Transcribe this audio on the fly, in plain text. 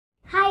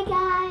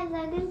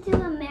welcome to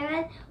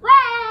Lelemeerah.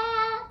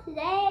 Well,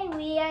 today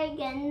we are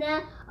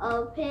gonna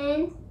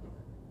open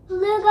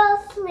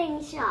Plugo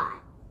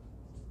Slingshot.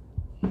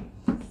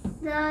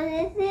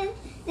 So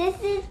this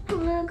is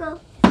Plugo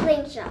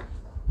Slingshot.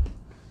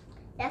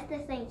 That's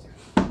the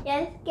slingshot.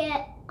 Let's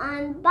get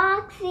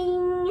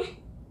unboxing.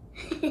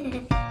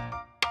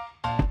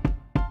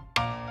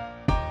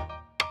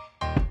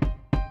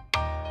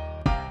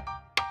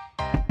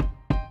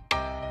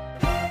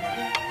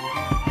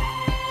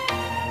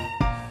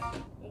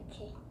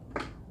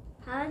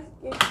 How's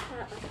this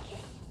part?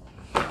 Okay.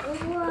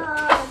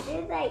 Whoa,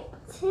 there's like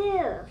two.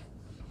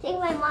 I think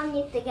my mom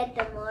needs to get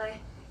them more.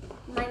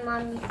 My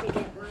mom needs to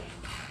get more.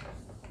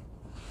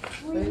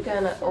 We're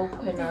gonna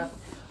open up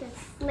the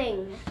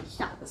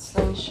slingshot. The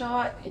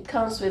slingshot. It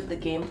comes with the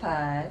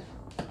gamepad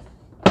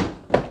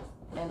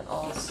and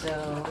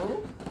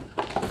also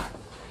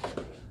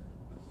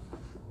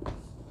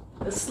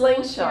the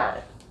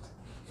slingshot.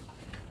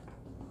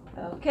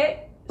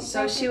 Okay.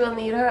 So she will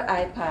need her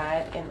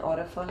iPad in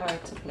order for her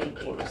to play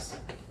games.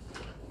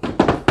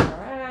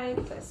 Alright,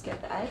 let's get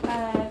the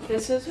iPad.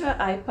 This is her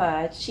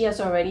iPad. She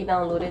has already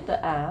downloaded the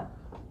app.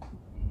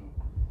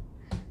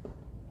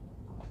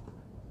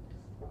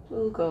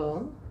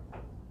 Plugo.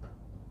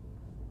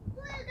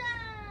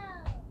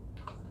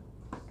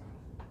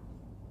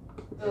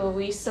 So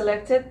we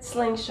selected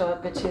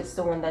Slingshot, which is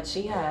the one that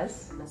she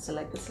has. Let's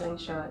select the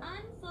Slingshot.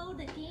 Unfold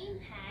the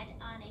gamepad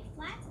on a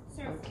flat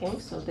surface. Okay,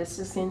 so this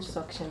is the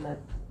instruction that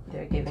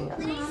they're giving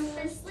us. Place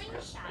the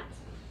slingshot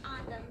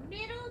on the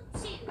middle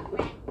two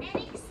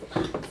magnetic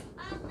spots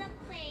of the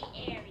play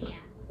area.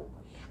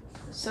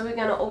 So we're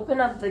gonna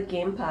open up the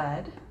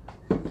gamepad.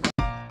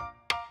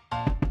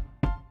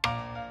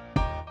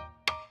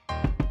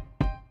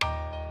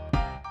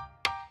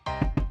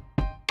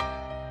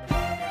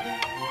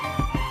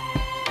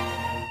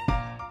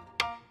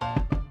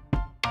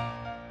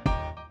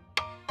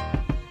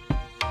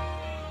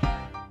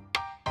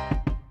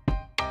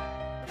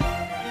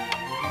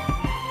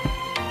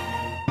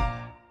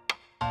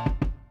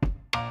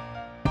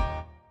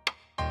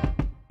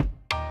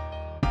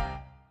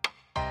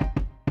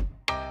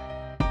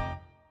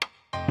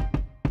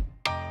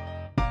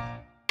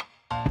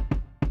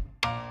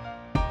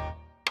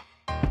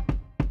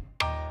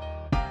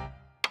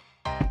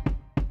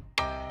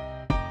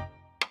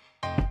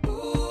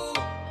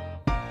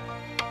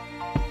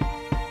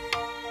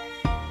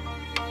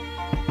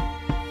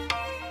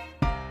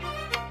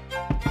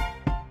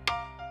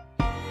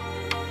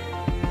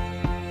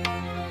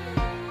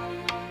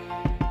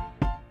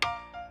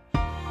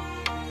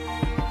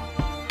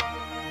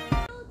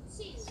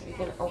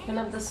 Open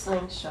up the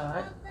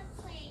slingshot.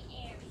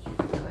 Go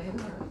ahead,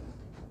 Mara.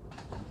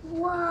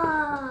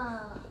 Whoa!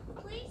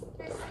 Place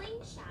the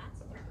slingshot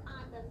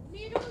on the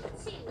middle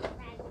two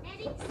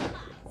magnetic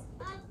spots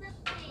of the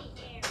play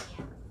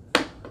area.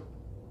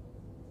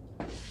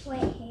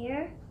 Wait,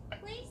 here?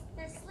 Place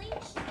the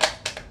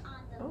slingshot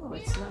on the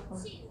middle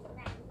two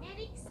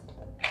magnetic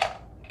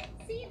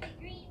spots. See the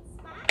green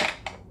spot?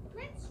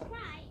 Let's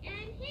try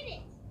and hit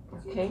it.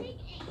 Okay.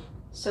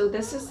 So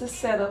this is the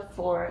setup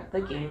for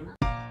the game.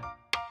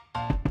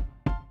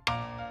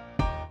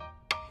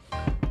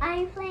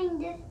 I'm playing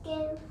this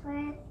game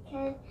first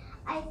because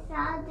I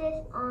saw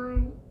this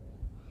on,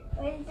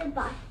 where's the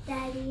box,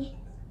 Daddy?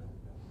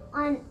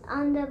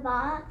 On the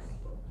box.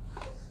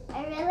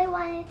 I really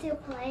wanted to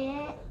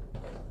play it.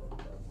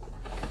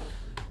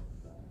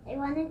 I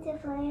wanted to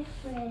play it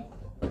first.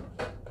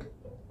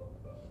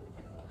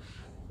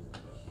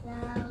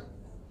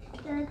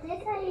 So this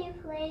is how you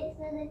play it.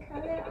 So the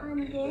color on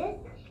this,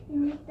 you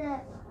need to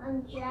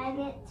drag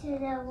it to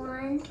the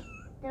one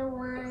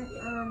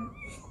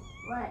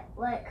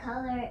what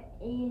color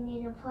you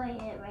need to put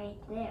it right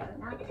there,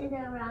 not to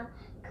the wrong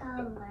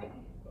color.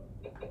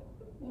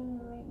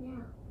 Right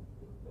now.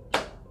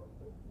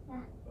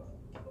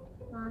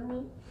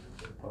 Mommy?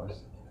 Pause.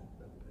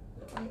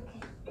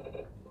 Okay.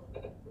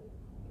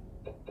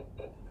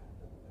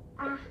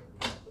 Ah.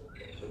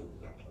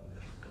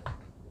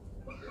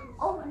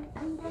 Oh,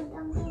 I'm done.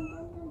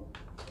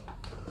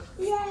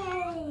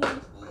 Yay!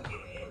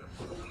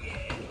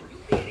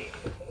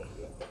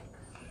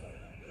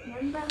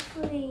 Number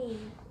 3.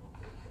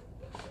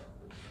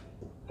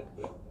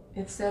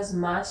 It says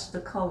match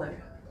the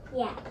color.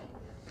 Yeah,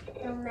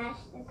 don't match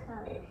the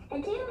color.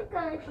 I think we're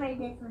going for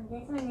this one.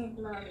 This one is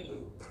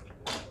lovely.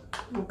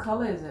 What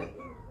color is it?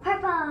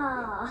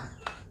 Purple!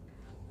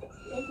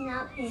 It's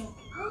not pink.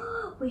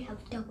 We have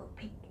double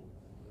pink.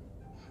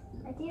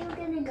 I think we're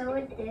going to go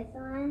with this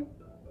one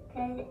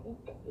because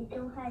it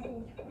don't have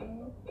his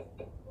friends.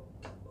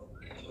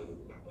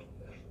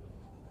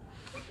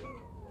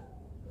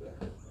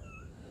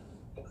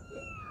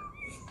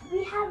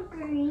 We have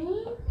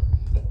green.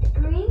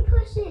 Green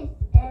pushes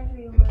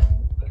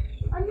everyone.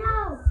 Oh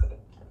no!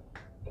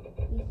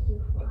 He's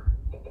too far.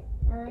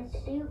 Now let's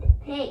shoot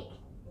pink.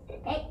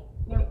 Pink.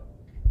 No.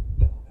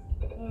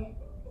 Yeah.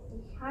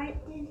 It's hard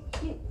to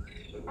shoot.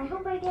 I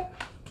hope I get.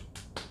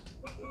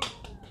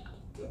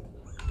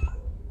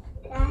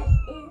 That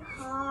is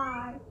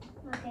hard.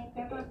 Okay,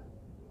 purple.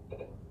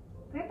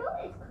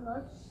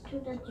 to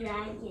the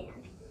dragon.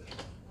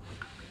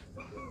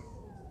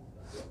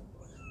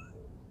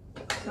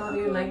 So how do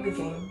you like the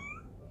game?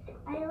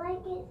 I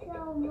like it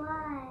so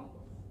much.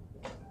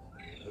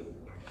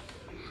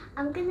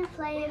 I'm gonna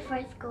play it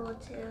for school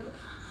too.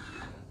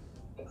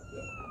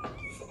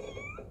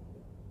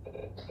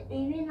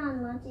 Even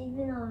on lunch,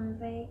 even on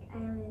break,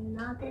 I'm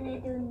not gonna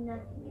do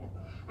nothing else.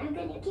 I'm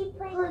gonna keep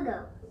playing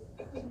Plugo.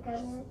 I'm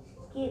gonna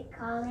keep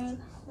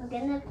calling. I'm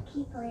gonna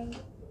keep playing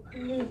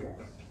Plugo.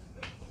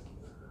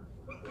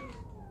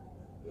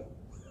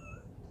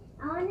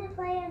 I wanna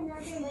play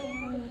another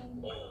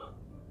game.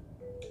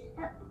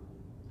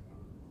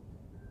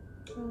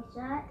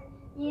 Shot.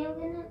 Yeah, I'm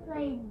gonna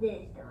play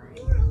this one.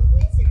 You're a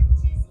wizard,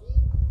 Tizzy.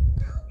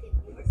 How can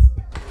your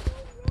spells go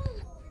wrong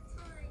all the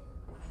time?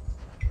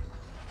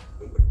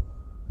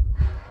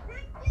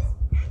 Practice,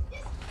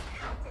 practice,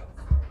 practice.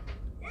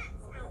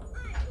 That's how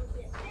I will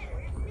get better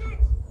at magic.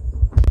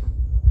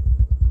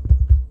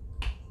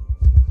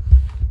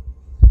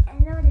 I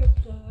know this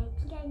game. I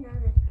think I know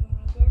this game.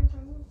 I didn't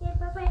play this game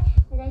before,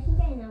 but I think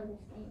I know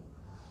this game.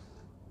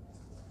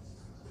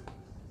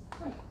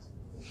 What?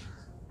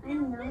 I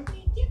don't know. Let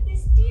me give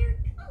this deer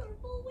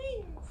colorful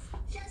wings.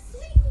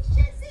 Sling,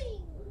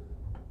 zing.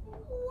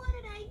 What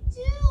did I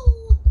do?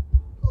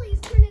 Please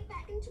turn it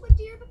back into a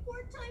deer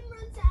before time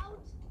runs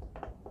out.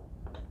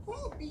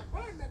 Hold the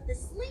arm of the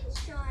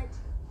slingshot.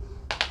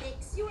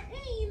 Fix your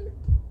aim.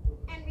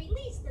 And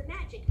release the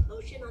magic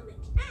potion on the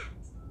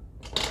cat.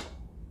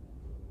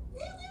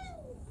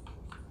 Woo-hoo!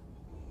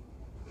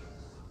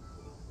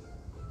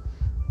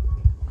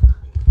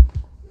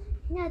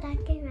 No,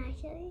 that game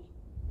actually.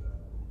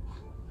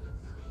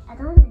 I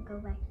don't want to go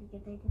back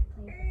because I just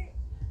played it.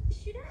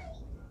 Should I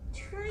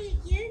try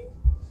again?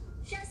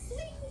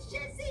 Sling,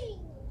 zing.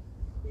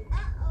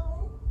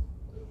 Uh-oh.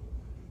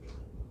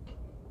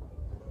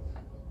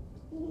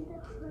 Need to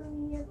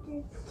hurry up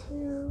this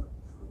too.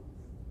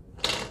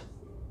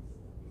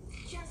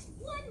 Just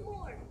one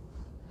more.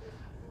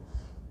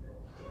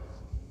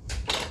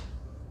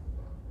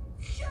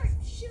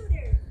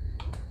 Sharpshooter.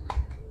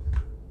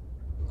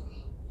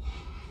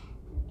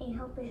 I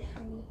hope it's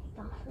free. It's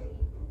not free.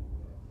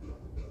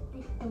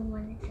 I don't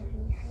want it to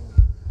be free.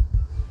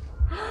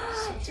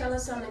 So tell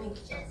us how many.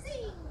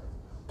 Zing.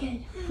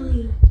 Get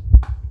free.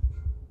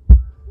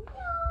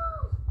 No!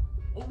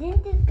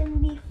 Isn't this gonna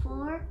be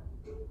 4?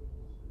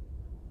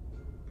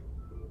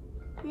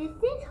 This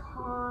is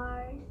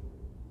hard.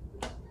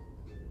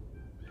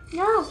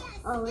 No!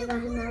 Oh, we got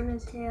another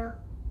 2.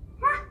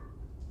 Ah!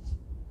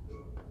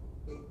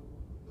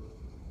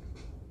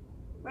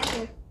 Right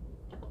here.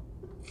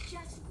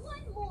 Just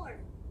one more.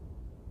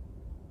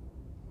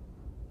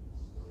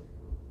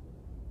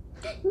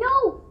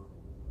 No!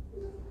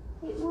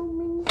 It won't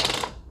mean.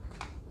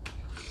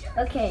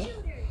 Okay.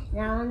 Sharpshooter.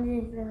 Now I'm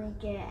just gonna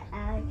get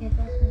out because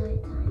that's my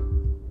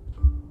time.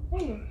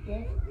 What is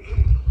this?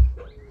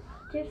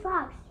 There's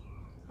Fox.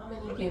 How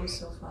many games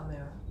so far,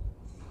 Mara?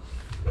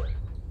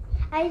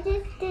 I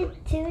just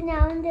did 2,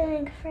 now I'm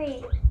doing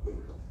 3.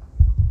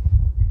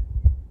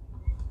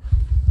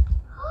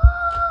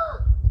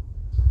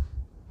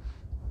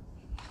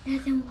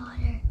 There's some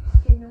water.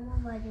 There's no more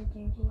water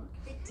drinking.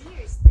 The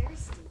deer's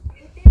thirsty,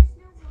 but there's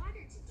no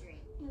water to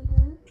drink.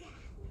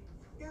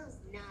 Those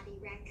naughty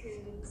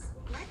raccoons.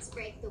 Let's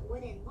break the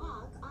wooden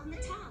log on the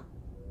top.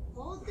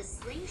 Hold the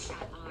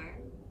slingshot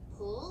arm,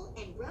 pull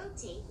and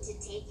rotate to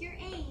take your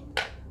aim,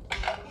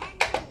 and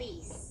then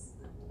release.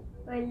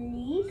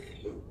 Release.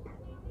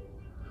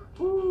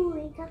 Ooh,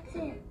 it got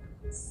it.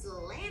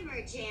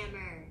 Slammer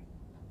jammer.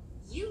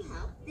 You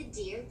help the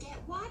deer get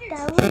water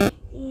That to was drink.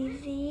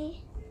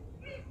 easy.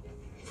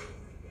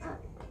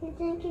 He's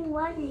drinking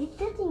water. He's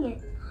touching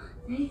it.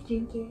 He's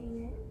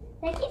drinking it.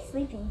 Like he's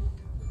sleeping.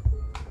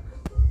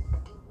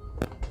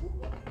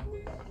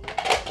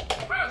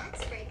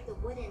 Let's break the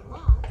wooden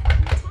log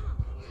on the top.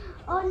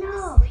 Oh Hold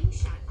no. the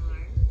slingshot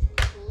arm,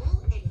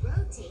 pull and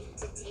rotate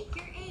to take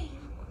your aim,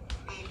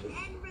 and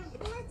then release.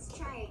 Let's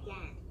try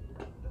again.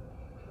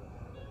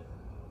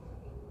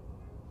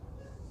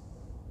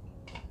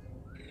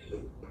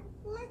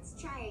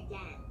 Let's try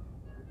again.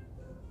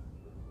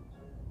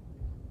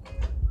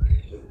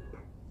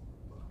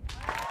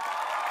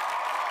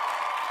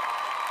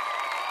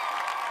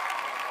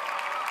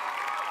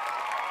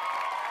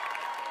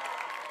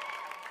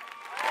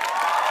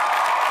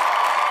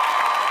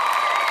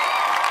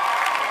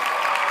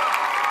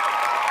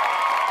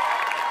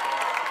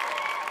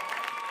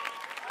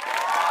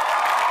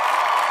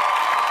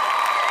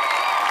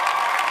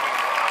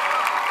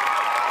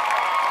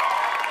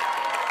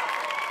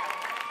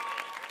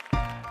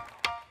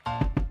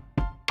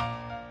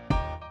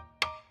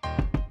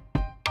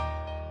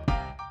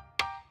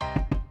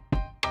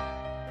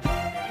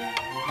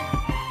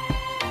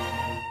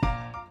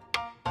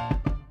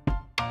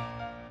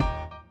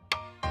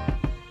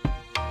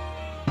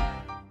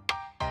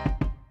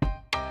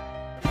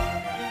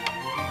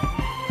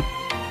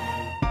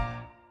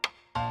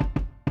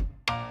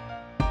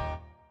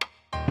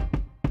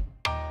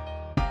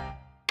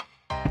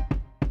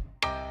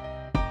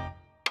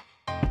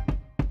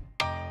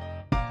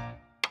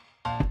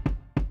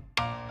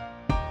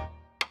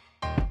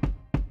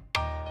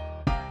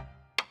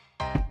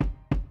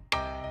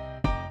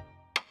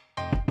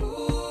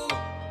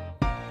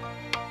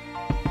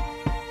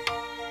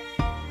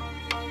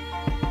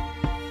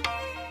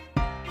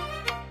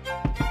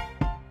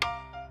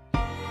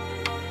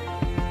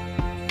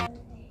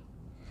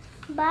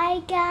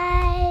 Bye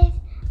guys.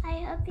 I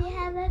hope you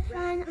have a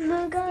fun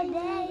Plugo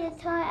day.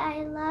 The toy,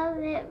 I love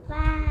it.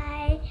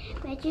 Bye.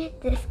 Make sure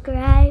to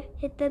subscribe,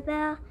 hit the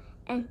bell,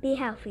 and be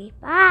healthy.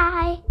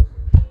 Bye.